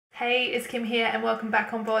Hey, it's Kim here and welcome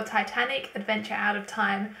back on board Titanic, Adventure Out of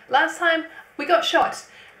Time. Last time we got shot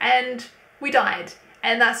and we died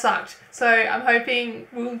and that sucked. So I'm hoping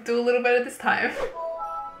we'll do a little better this time.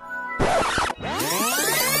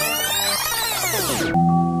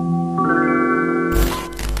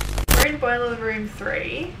 We're in boiler room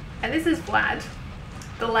 3 and this is Vlad,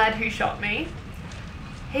 the lad who shot me.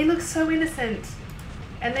 He looks so innocent.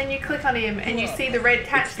 And then you click on him and you see the red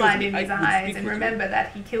catchlight in his eyes and remember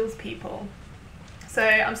that he kills people. So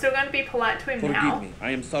I'm still going to be polite to him now. Forgive me,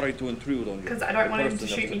 I am sorry to intrude on you. Because I don't want him to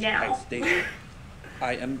shoot me now.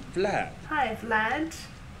 I am Vlad. Hi Vlad,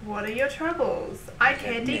 what are your troubles? I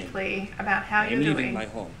care deeply about how you're doing. I am leaving my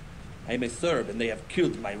home. I am a Serb and they have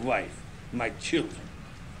killed my wife, my children.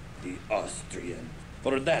 The Austrian.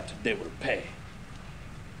 For that they will pay.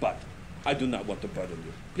 But I do not want to burden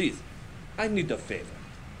you. Please, I need a favor.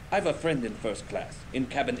 I have a friend in first class, in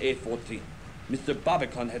cabin A14. Mr.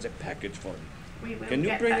 Barbican has a package for me. We will Can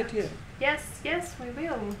you bring it here? Yes, we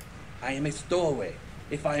will. I am a stowaway.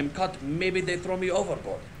 If I am caught, maybe they throw me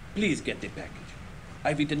overboard. Please get the package.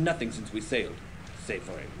 I've eaten nothing since we sailed, save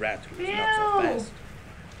for a rat who is not so fast.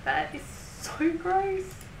 That is so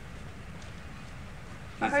gross.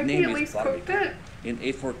 I hope he at least cooked it. In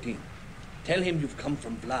A14. Tell him you've come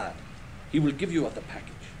from Vlad. He will give you the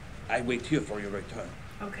package. I wait here for your return.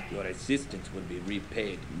 Okay. Your assistance will be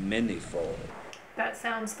repaid manyfold. That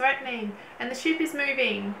sounds threatening. And the ship is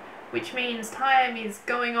moving, which means time is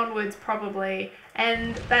going onwards probably.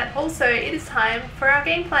 And that also it is time for our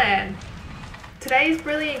game plan. Today's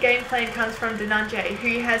brilliant game plan comes from Denanje,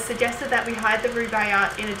 who has suggested that we hide the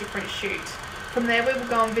Rubaiyat in a different chute. From there we will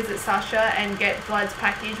go and visit Sasha and get Vlad's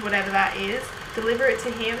package, whatever that is, deliver it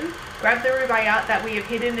to him, grab the Rubaiyat that we have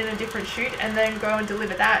hidden in a different chute, and then go and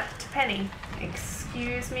deliver that to Penny.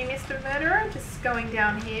 Excuse me, Mr. Murderer, just going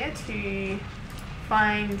down here to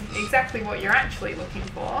find exactly what you're actually looking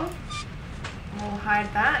for. We'll hide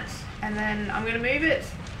that, and then I'm going to move it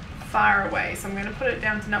far away, so I'm going to put it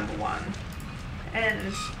down to number 1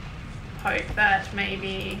 and hope that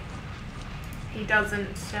maybe he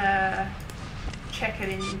doesn't check it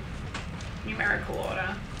in numerical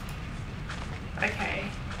order. Okay.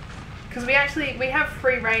 Because we have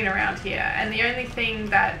free reign around here, and the only thing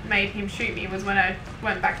that made him shoot me was when I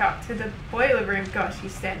went back up to the boiler room. Gosh,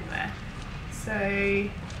 he's standing there. So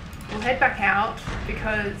we'll head back out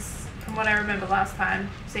because from what I remember last time,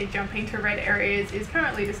 see, jumping to red areas is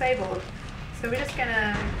currently disabled. So we're just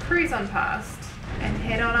gonna cruise on past and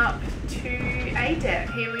head on up to A deck.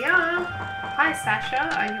 Here we are. Hi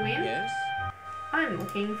Sasha, are you in? Yes. I'm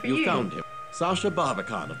looking for you. You found him. Sasha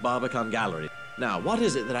Barbican of Barbican Gallery. Now, what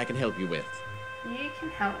is it that I can help you with? You can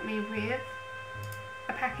help me with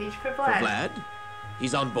a package for Vlad. For Vlad?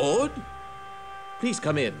 He's on board? Please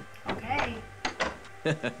come in. Okay.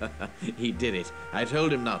 He did it. I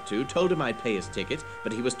told him not to, told him I'd pay his ticket,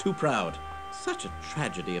 but he was too proud. Such a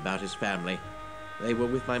tragedy about his family. They were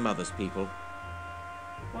with my mother's people.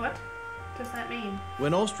 What does that mean?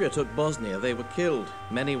 When Austria took Bosnia, they were killed.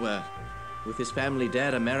 Many were. With his family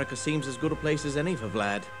dead, America seems as good a place as any for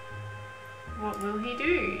Vlad. What will he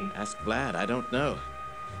do? Ask Vlad, I don't know.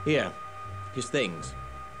 Here, his things.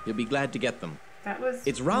 You'll be glad to get them. That was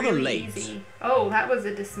It's rather really late. Easy. Oh, that was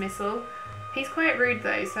a dismissal. He's quite rude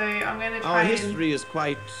though, so I'm going to try Our history is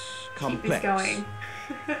quite complex. keep this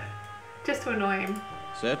going. Just to annoy him.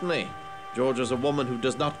 Certainly. Georgia's a woman who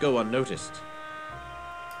does not go unnoticed.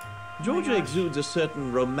 Georgia exudes a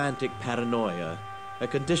certain romantic paranoia, a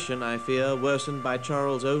condition, I fear, worsened by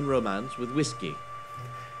Charles' own romance with whiskey.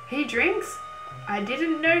 He drinks? I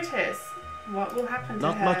didn't notice. What will happen to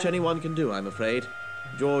her? Not much anyone can do, I'm afraid.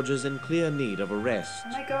 George is in clear need of a rest.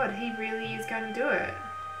 Oh my god, he really is going to do it.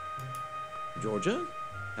 Georgia?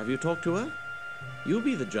 Have you talked to her? You'll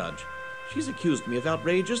be the judge. She's accused me of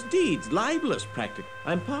outrageous deeds, libelous practically.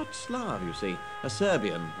 I'm part Slav, you see, a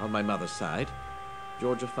Serbian on my mother's side.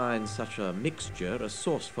 Georgia finds such a mixture a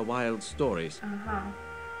source for wild stories. Uh-huh.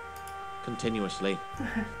 Continuously.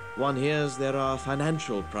 One hears there are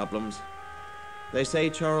financial problems. They say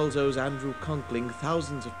Charles owes Andrew Conkling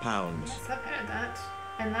thousands of pounds. Yes, I've heard that.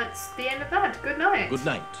 And that's the end of that. Good night. Good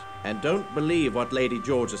night. And don't believe what Lady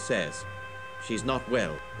Georgia says. She's not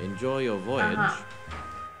well. Enjoy your voyage. Uh-huh.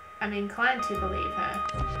 I'm inclined to believe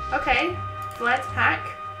her. Okay, Vlad's pack.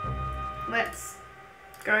 Let's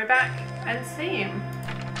go back and see him.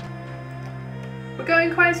 We're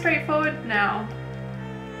going quite straightforward now.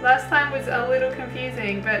 Last time was a little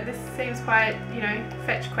confusing, but this seems quite, you know,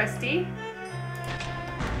 fetch questy.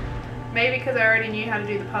 Maybe because I already knew how to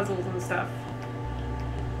do the puzzles and stuff.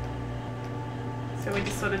 So we're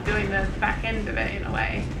just sort of doing the back end of it in a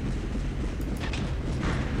way.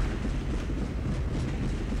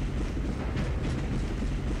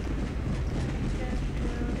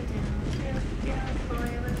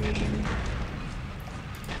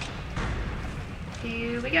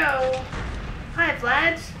 we go. Hi,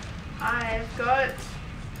 Vlad. I've got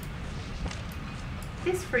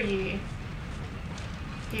this for you.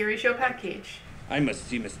 Here is your package. I must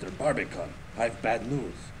see Mr. Barbican. I've bad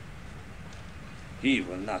news. He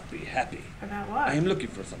will not be happy. About what? I am looking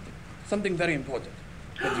for something. Something very important.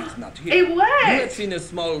 But he's not here. It worked! You have seen a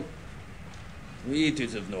small... It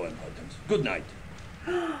is of no importance. Good night.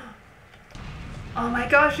 Oh my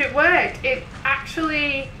gosh, it worked. It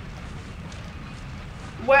actually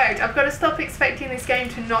worked. I've got to stop expecting this game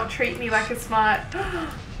to not treat me like a smart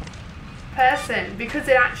person, because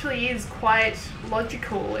it actually is quite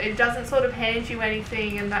logical. It doesn't sort of hand you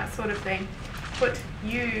anything and that sort of thing. Put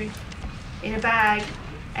you in a bag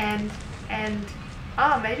and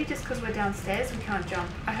oh, maybe just because we're downstairs we can't jump.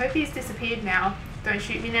 I hope he's disappeared now. Don't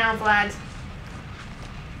shoot me now, Vlad.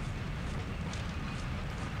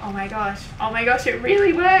 Oh my gosh, it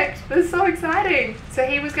really worked. This is so exciting. So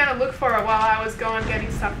he was going to look for it while I was going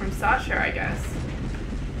getting stuff from Sasha, I guess.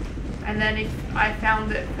 And then if I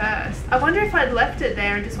found it first. I wonder if I'd left it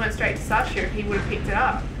there and just went straight to Sasha, if he would have picked it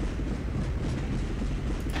up.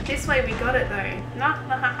 This way we got it though. Nah,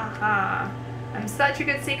 ha ha ha. I'm such a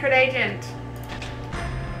good secret agent.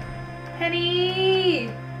 Penny!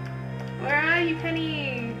 Where are you,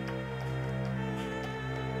 Penny?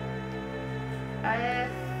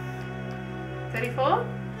 34?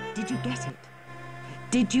 Did you get it?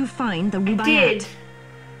 Did you find the rubaiyat? I did.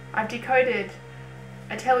 I've decoded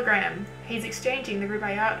a telegram. He's exchanging the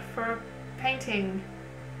rubaiyat for a painting.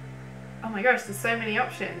 Oh my gosh, there's so many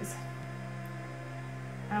options.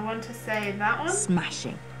 I want to say that one.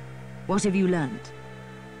 Smashing. What have you learned?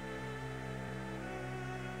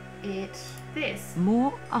 It's this.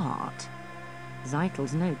 More art?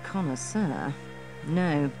 Zeitel's no connoisseur.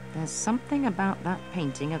 No, there's something about that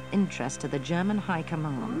painting of interest to the German High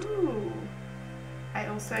Command. Ooh. I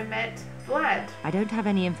also met Vlad. I don't have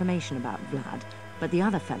any information about Vlad, but the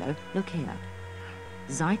other fellow, look here.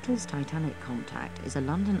 Zeitel's Titanic contact is a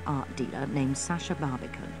London art dealer named Sasha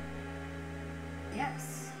Barbican.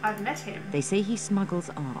 Yes, I've met him. They say he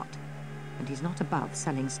smuggles art, and he's not above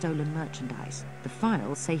selling stolen merchandise. The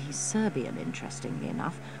files say he's Serbian, interestingly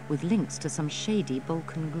enough, with links to some shady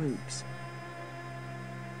Balkan groups.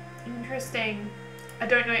 Interesting. I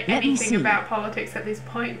don't know me anything see. about politics at this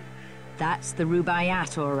point. That's the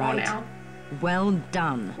rubaiyat, all Or right. now. Well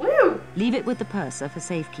done. Woo! Leave it with the purser for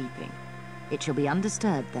safekeeping. It shall be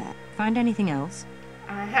undisturbed there. Find anything else?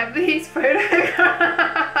 I have these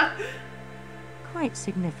photographs. Quite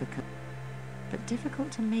significant, but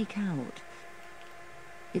difficult to make out.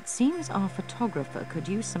 It seems our photographer could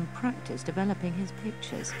use some practice developing his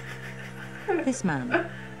pictures. This man,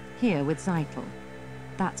 here with Zeitel.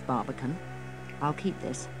 That's Barbican. I'll keep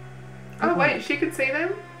this. Oh Good wait, work. she could see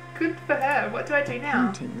them? Good for her. What do I do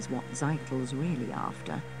now? Painting's what Zeitel's really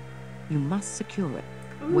after. You must secure it.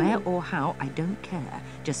 Ooh. Where or how, I don't care.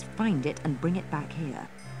 Just find it and bring it back here.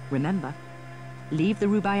 Remember, leave the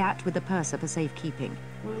rubaiyat with the purser for safekeeping.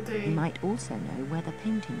 Will do. He might also know where the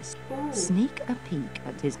painting's. Ooh. Sneak a peek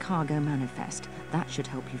at his cargo manifest. That should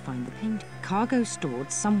help you find the painting. Cargo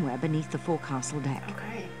stored somewhere beneath the forecastle deck.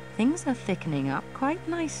 Okay. Things are thickening up quite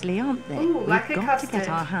nicely, aren't they? Ooh, like We've a got to get custard.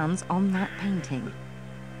 our hands on that painting.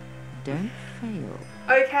 Don't fail.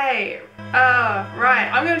 Okay. Right.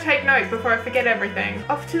 I'm going to take notes before I forget everything.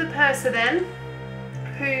 Off to the purser then,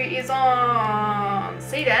 who is on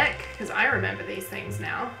C deck, because I remember these things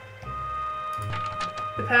now.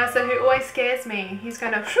 The purser who always scares me. He's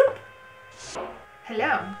going to shoop.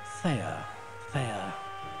 Hello. Thea.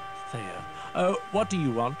 Oh, what do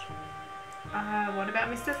you want? What about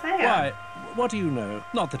Mr. Thayer? Why, what do you know?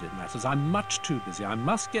 Not that it matters. I'm much too busy. I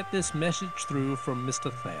must get this message through from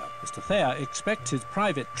Mr. Thayer. Mr. Thayer expects his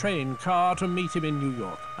private train car to meet him in New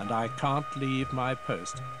York, and I can't leave my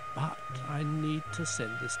post. But I need to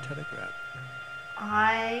send this telegram.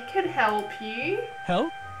 I could help you.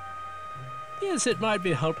 Help? Yes, it might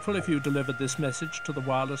be helpful if you delivered this message to the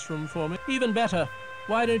wireless room for me. Even better,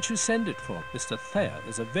 why don't you send it for? Mr. Thayer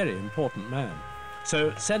is a very important man.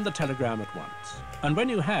 So send the telegram at once. And when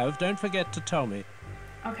you have, don't forget to tell me.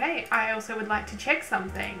 Okay, I also would like to check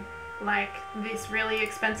something, like this really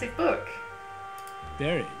expensive book.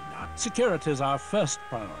 Very nice. Security is our first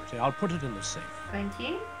priority. I'll put it in the safe. Thank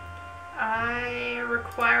you. I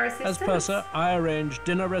require assistance. As purser, I arrange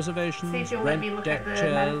dinner reservations, See if you'll let me rent look deck at the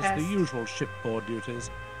chairs, manifest. the usual shipboard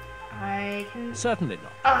duties. I can... Certainly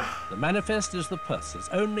not. Ah, The manifest is the purser's.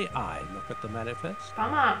 Only I look at the manifest.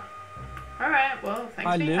 bummer. Alright, well, thanks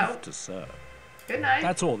I for your live help. to serve. Good night.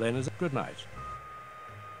 That's all then, is it? Good night.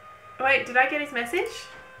 Wait, did I get his message?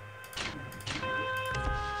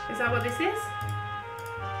 Is that what this is?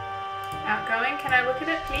 Outgoing. Can I look at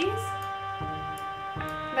it, please?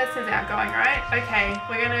 That says outgoing, right? Okay,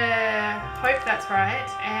 we're gonna hope that's right,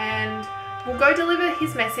 and we'll go deliver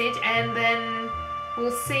his message, and then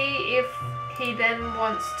we'll see if he then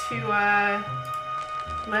wants to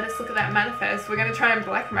let us look at that manifest. We're gonna try and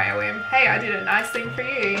blackmail him. Hey, I did a nice thing for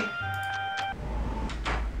you.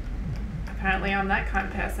 Apparently I'm that kind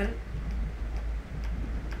of person.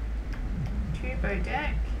 Turbo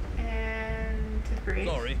deck and to bridge.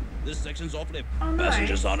 Sorry, this section's off limits. Oh, no.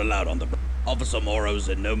 Passengers aren't allowed on the bridge. Officer Morrow's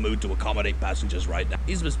in no mood to accommodate passengers right now.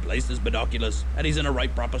 He's misplaced his binoculars, and he's in a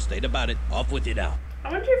right proper state about it. Off with you now.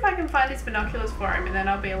 I wonder if I can find his binoculars for him and then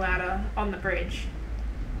I'll be allowed on the bridge.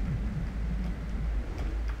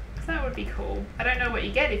 That would be cool. I don't know what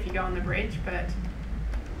you get if you go on the bridge, but...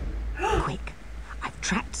 Quick. I've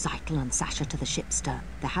tracked Zeitel and Sasha to the ship's stern.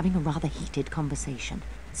 They're having a rather heated conversation.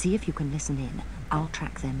 See if you can listen in. I'll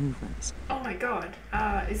track their movements. Oh my god.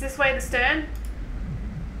 Is this way the stern?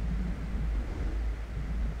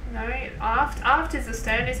 No, aft. Aft is the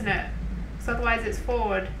stern, isn't it? Because otherwise it's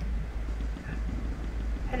forward.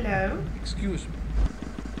 Hello? Excuse me,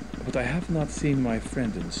 but I have not seen my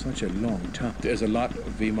friend in such a long time. There's a lot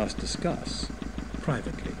we must discuss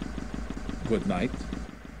privately. Good night.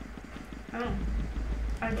 Oh.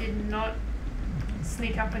 I did not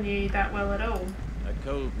sneak up on you that well at all. A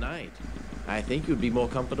cold night. I think you'd be more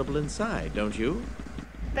comfortable inside, don't you?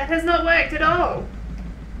 That has not worked at all.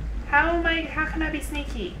 How can I be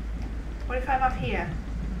sneaky? What if I'm up here?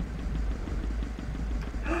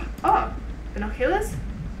 Oh, binoculars?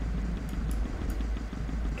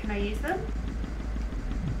 Can I use them?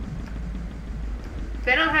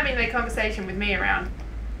 They're not having their conversation with me around.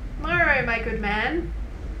 Morrow, my good man.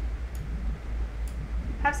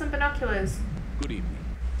 Have some binoculars. Good evening.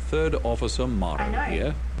 Third Officer I know. Morrow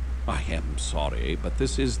here. I am sorry, but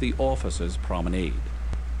this is the officers' promenade.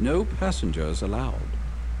 No passengers allowed.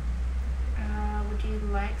 Would you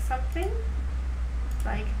like something?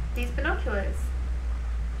 Like these binoculars?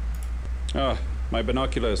 Ah, my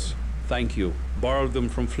binoculars. Thank you. Borrowed them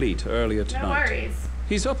from Fleet earlier tonight. No worries.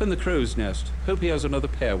 He's up in the crow's nest. Hope he has another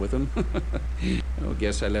pair with him. Oh,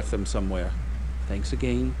 guess I left them somewhere. Thanks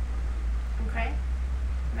again. Okay.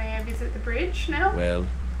 May I visit the bridge now? Well,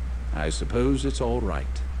 I suppose it's all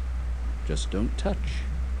right. Just don't touch.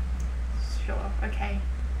 Sure, okay.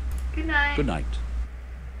 Good night. Good night.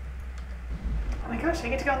 Oh my gosh, I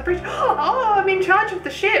get to go on the bridge. Oh, I'm in charge of the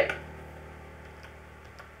ship.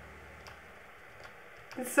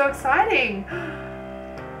 It's so exciting.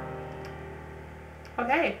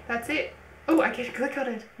 Okay, that's it. Oh, I get to click on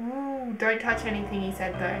it. Ooh, don't touch anything he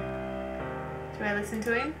said though. Do I listen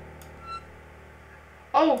to him?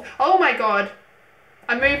 Oh my god.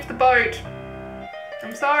 I moved the boat.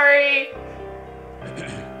 I'm sorry.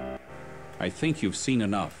 I think you've seen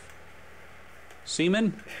enough.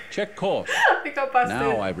 Seaman, check course. I got busted.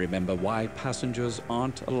 Now I remember why passengers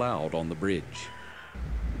aren't allowed on the bridge.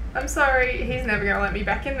 I'm sorry, he's never gonna let me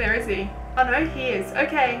back in there, is he? Oh no, he is.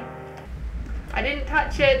 Okay. I didn't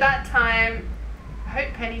touch it that time. I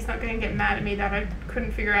hope Penny's not gonna get mad at me that I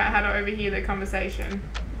couldn't figure out how to overhear the conversation.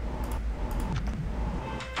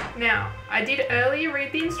 Now, I did earlier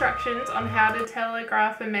read the instructions on how to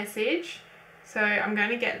telegraph a message, so I'm going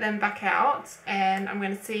to get them back out and I'm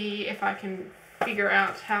going to see if I can figure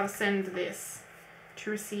out how to send this.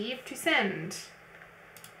 To receive, to send.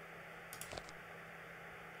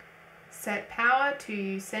 Set power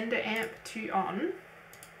to sender amp to on.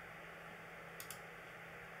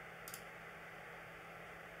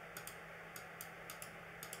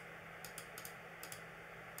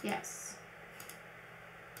 Yes.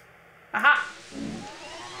 Aha!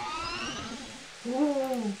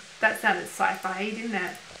 Ooh, that sounded sci-fi, didn't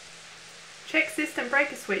it? Check system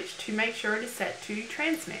breaker switch to make sure it is set to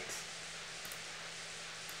transmit.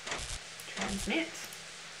 Transmit.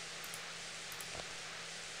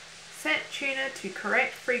 Set tuner to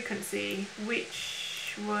correct frequency,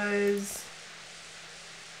 which was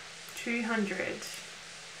 200.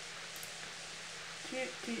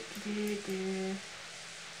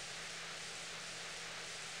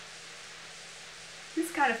 This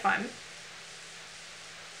is kind of fun.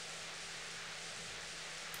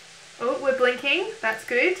 Oh, we're blinking. That's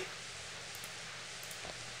good.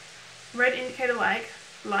 Red indicator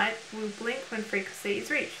light will blink when frequency is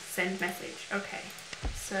reached. Send message. Okay.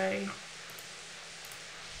 So...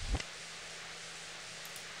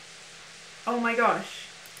 oh my gosh.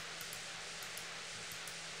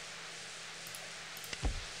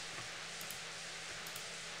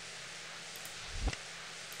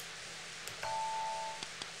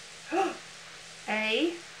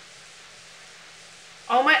 A.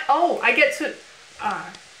 Oh my, oh, I get to,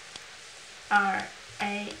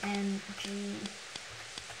 R-A-N-G.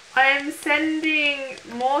 I am sending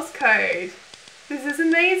Morse code. This is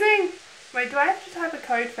amazing. Wait, do I have to type a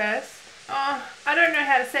code first? Oh, I don't know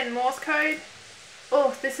how to send Morse code.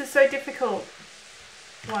 Oh, this is so difficult.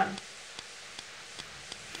 1.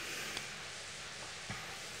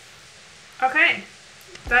 Okay,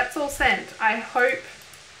 that's all sent. I hope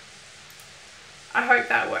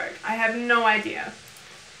that worked. I have no idea.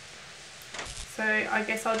 So I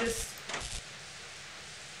guess I'll just...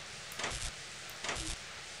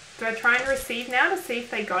 Do I try and receive now to see if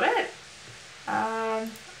they got it? I'm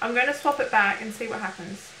going to swap it back and see what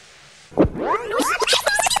happens.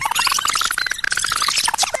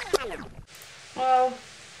 Well,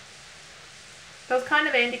 that was kind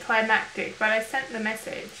of anticlimactic, but I sent the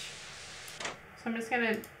message. So I'm just going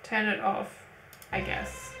to turn it off, I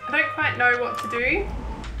guess. I don't quite know what to do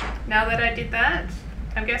now that I did that.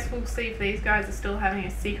 I guess we'll see if these guys are still having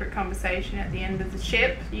a secret conversation at the end of the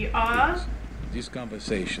ship. You are? This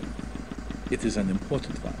conversation, it is an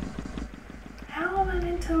important one. How am I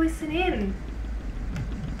meant to listen in?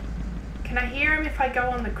 Can I hear him if I go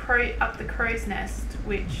on the up the crow's nest?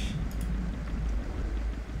 Which...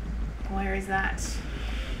 Where is that?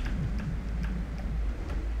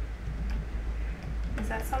 Is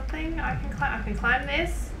that something I can climb? I can climb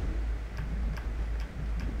this.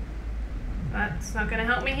 That's not going to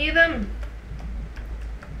help me hear them.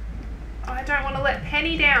 Oh, I don't want to let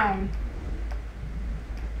Penny down.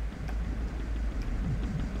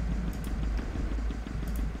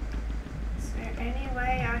 Is there any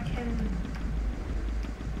way I can...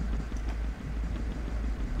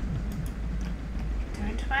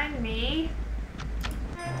 Don't mind me.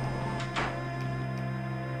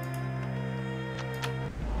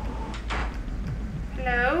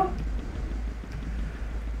 Hello?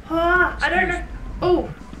 Oh, I don't know.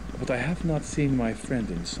 Oh. But I have not seen my friend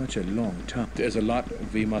in such a long time. There's a lot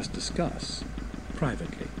we must discuss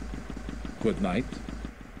privately. Good night.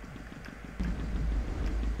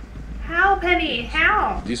 How, Penny?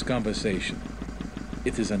 How? This conversation,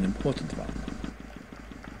 it is an important one.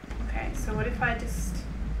 Okay, so what if I just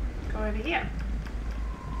go over here?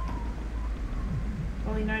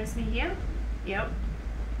 Will he notice me here? Yep.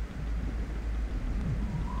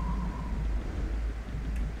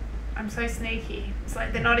 I'm so sneaky. It's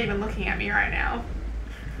like they're not even looking at me right now.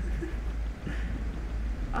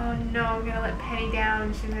 Oh no, I'm gonna let Penny down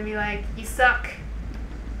and she's gonna be like, you suck.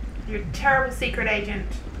 You're a terrible secret agent.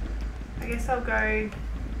 I guess I'll go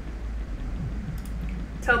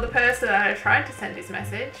tell the person that I tried to send this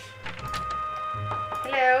message.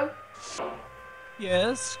 Hello?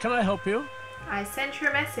 Yes, can I help you? I sent you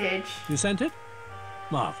a message. You sent it?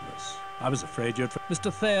 Marvellous. I was afraid you'd...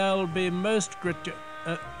 Mr. Thayer will be most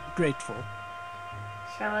grateful.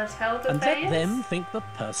 Shall I tell the And let Thayers? them think the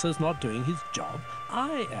purser's not doing his job.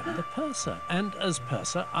 I am the purser, and as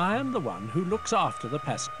purser, I am the one who looks after the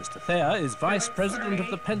passengers. Mr. Thayer is vice president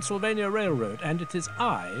of the Pennsylvania Railroad, and it is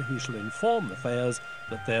I who shall inform the Thayers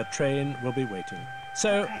that their train will be waiting.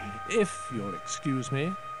 So, Okay. if you'll excuse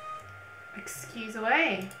me... Excuse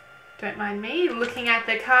away. Don't mind me looking at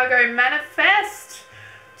the cargo manifest.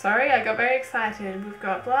 Sorry, I got very excited. We've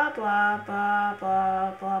got blah, blah, blah,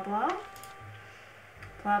 blah, blah, blah.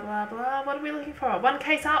 Blah, blah, blah. What are we looking for? One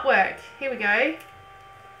case artwork. Here we go.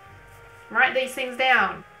 Write these things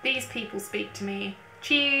down. These people speak to me.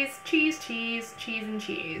 Cheese, cheese, cheese, cheese and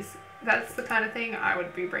cheese. That's the kind of thing I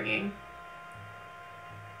would be bringing.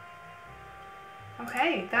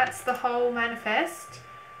 Okay, that's the whole manifest.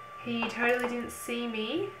 He totally didn't see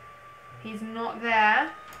me. He's not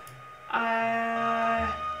there.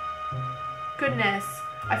 Goodness.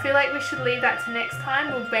 I feel like we should leave that to next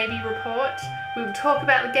time. We'll maybe report. We will talk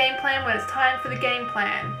about the game plan when it's time for the game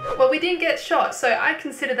plan. Well, we didn't get shot, so I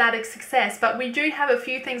consider that a success, but we do have a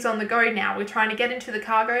few things on the go now. We're trying to get into the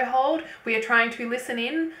cargo hold. We are trying to listen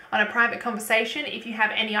in on a private conversation. If you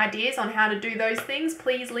have any ideas on how to do those things,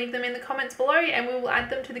 please leave them in the comments below and we will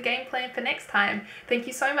add them to the game plan for next time. Thank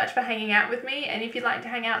you so much for hanging out with me, and if you'd like to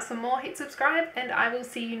hang out some more, hit subscribe and I will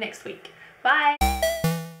see you next week. Bye!